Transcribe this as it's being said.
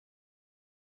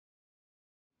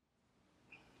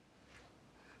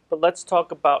but let's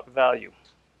talk about value.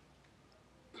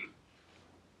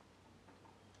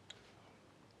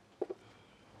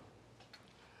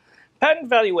 Patent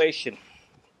valuation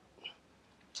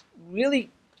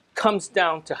really comes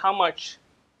down to how much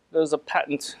does a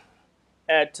patent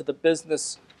add to the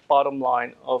business bottom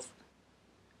line of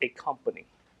a company.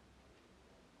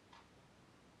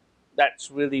 That's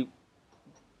really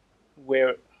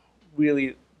where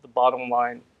the bottom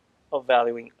line of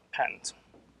valuing a patent.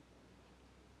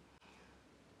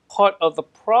 Part of the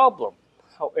problem,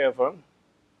 however,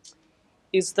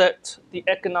 is that the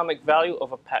economic value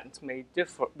of a patent may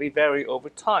vary over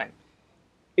time.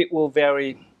 It will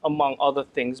vary, among other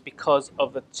things, because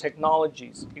of the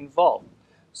technologies involved.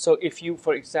 So if you,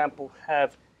 for example,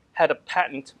 have had a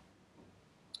patent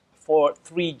for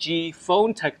 3G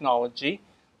phone technology,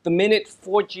 the minute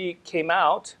 4G came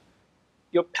out,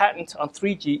 your patent on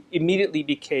 3G immediately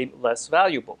became less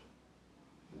valuable.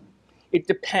 It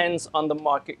depends on the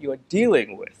market you're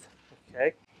dealing with.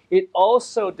 Okay? It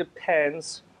also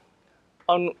depends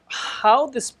on how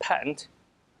this patent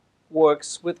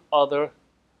works with other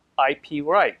IP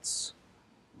rights,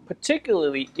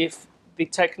 particularly if the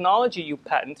technology you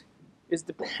patent is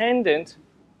dependent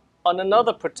on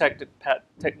another protected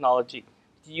technology.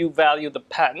 Do you value the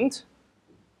patent,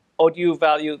 or do you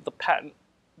value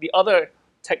the other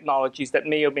technologies that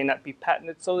may or may not be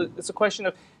patented? So it's a question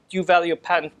of, do you value a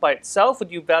patent by itself, or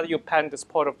do you value a patent as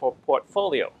part of a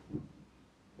portfolio?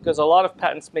 Because a lot of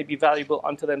patents may be valuable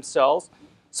unto themselves.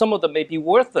 Some of them may be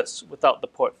worthless without the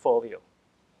portfolio.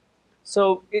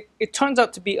 So it turns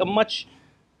out to be a much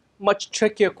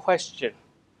trickier question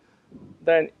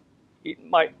than it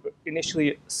might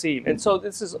initially seem. And so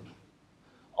this is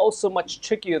also much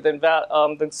trickier than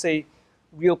say,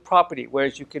 real property,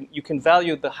 whereas you can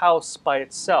value the house by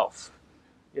itself.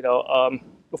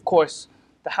 Of course,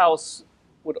 the house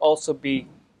would also be,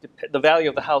 the value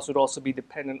of the house would also be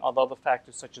dependent on other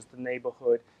factors such as the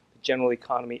neighborhood, the general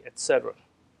economy, etc.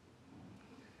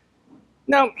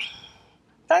 Now,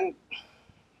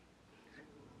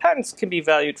 patents can be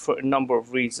valued for a number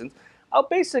of reasons. I'll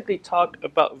basically talk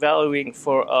about valuing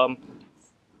for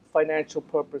financial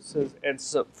purposes and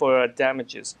for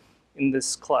damages in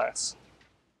this class.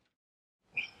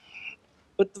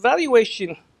 But the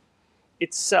valuation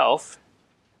itself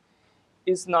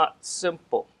is not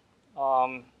simple.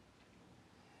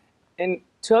 And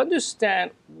to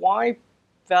understand why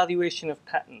valuation of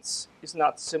patents is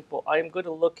not simple, I am going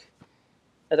to look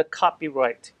at a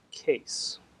copyright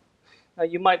case. Now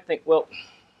you might think, well,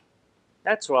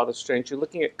 that's rather strange. You're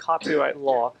looking at copyright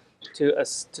law to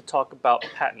talk about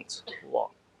patent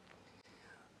law.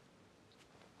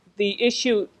 The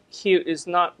issue here is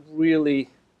not really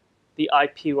the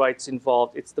IP rights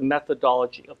involved, it's the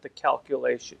methodology of the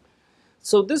calculation.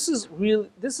 So this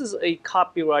is a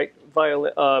copyright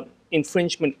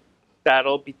infringement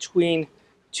battle between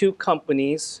two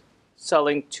companies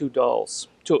selling two dolls,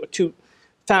 two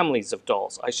families of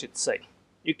dolls, I should say.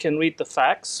 You can read the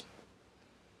facts.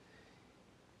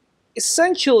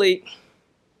 Essentially,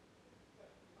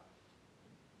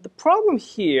 the problem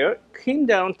here came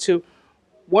down to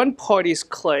one party's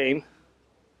claim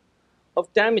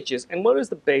of damages, and what is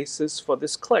the basis for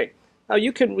this claim? Now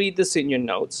you can read this in your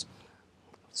notes,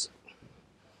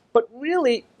 but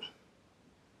really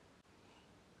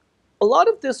a lot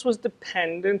of this was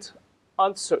dependent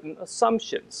on certain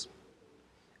assumptions,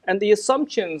 and the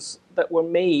assumptions that were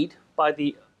made by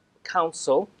the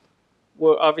counsel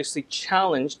were obviously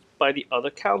challenged by the other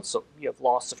counsel. You have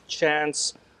loss of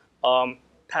chance,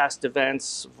 past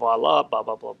events, voila, blah,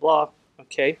 blah, blah, blah,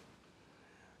 okay?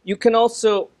 You can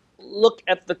also look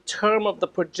at the term of the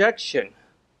projection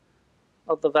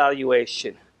of the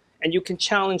valuation, and you can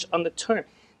challenge on the term.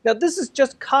 Now, this is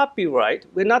just copyright.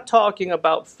 We're not talking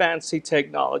about fancy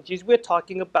technologies. We're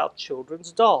talking about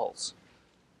children's dolls.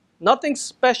 Nothing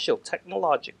special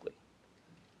technologically.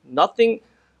 Nothing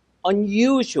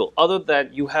unusual other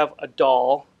than you have a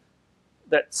doll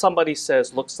that somebody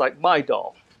says looks like my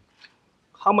doll.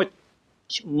 How much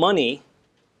money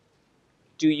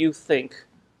do you think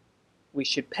we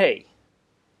should pay?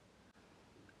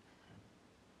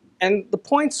 And the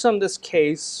points from this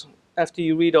case, after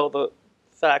you read all the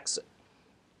facts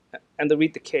and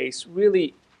read the case,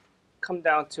 really come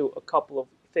down to a couple of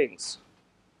things.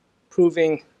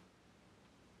 Proving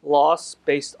loss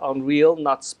based on real,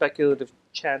 not speculative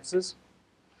chances.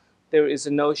 There is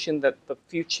a notion that the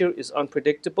future is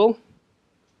unpredictable.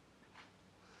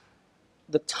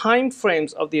 The time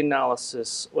frames of the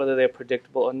analysis, whether they're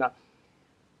predictable or not.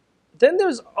 Then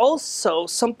there's also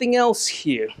something else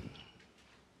here.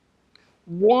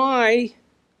 Why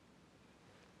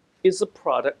is the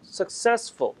product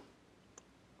successful?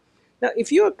 Now,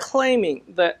 if you're claiming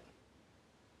that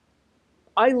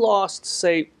I lost,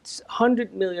 say,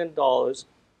 $100 million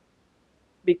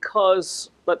because,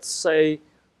 let's say,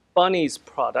 Bunny's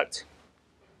product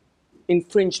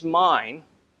infringed mine,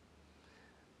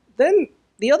 then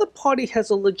the other party has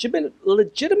a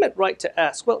legitimate right to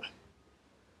ask, well,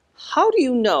 how do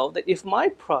you know that if my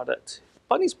product,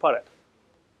 Bunny's product,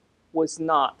 was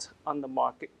not on the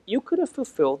market, you could have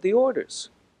fulfilled the orders?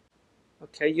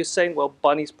 Okay, you're saying, well,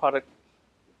 Bunny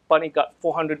got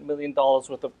 $400 million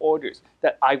worth of orders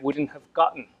that I wouldn't have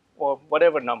gotten, or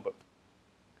whatever number.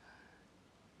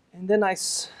 And then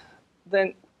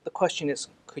then the question is,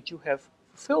 could you have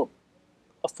fulfilled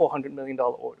a $400 million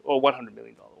order or $100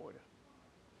 million order?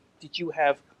 Did you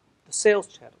have the sales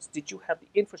channels? Did you have the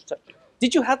infrastructure?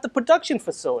 Did you have the production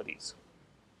facilities?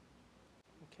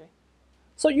 Okay.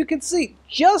 So you can see,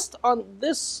 just on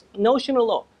this notion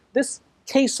alone, this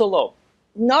case alone,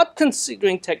 not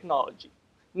considering technology,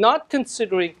 not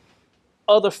considering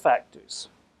other factors,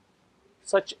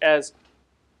 such as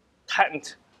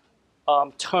patent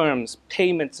terms,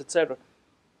 payments, etc.,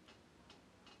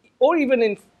 or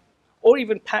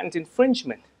even patent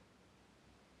infringement.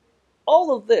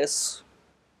 All of this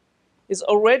is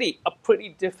already a pretty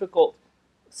difficult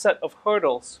set of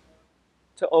hurdles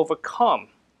to overcome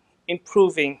in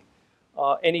proving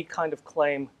any kind of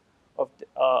claim of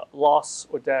loss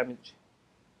or damage.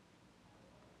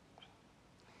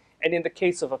 And in the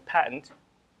case of a patent,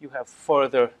 you have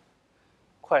further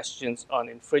questions on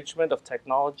infringement of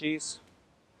technologies,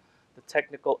 the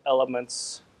technical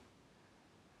elements,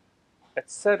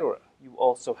 etc. You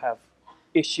also have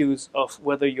issues of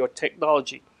whether your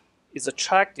technology is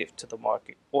attractive to the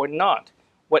market or not.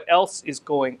 What else is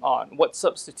going on? What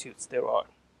substitutes there are?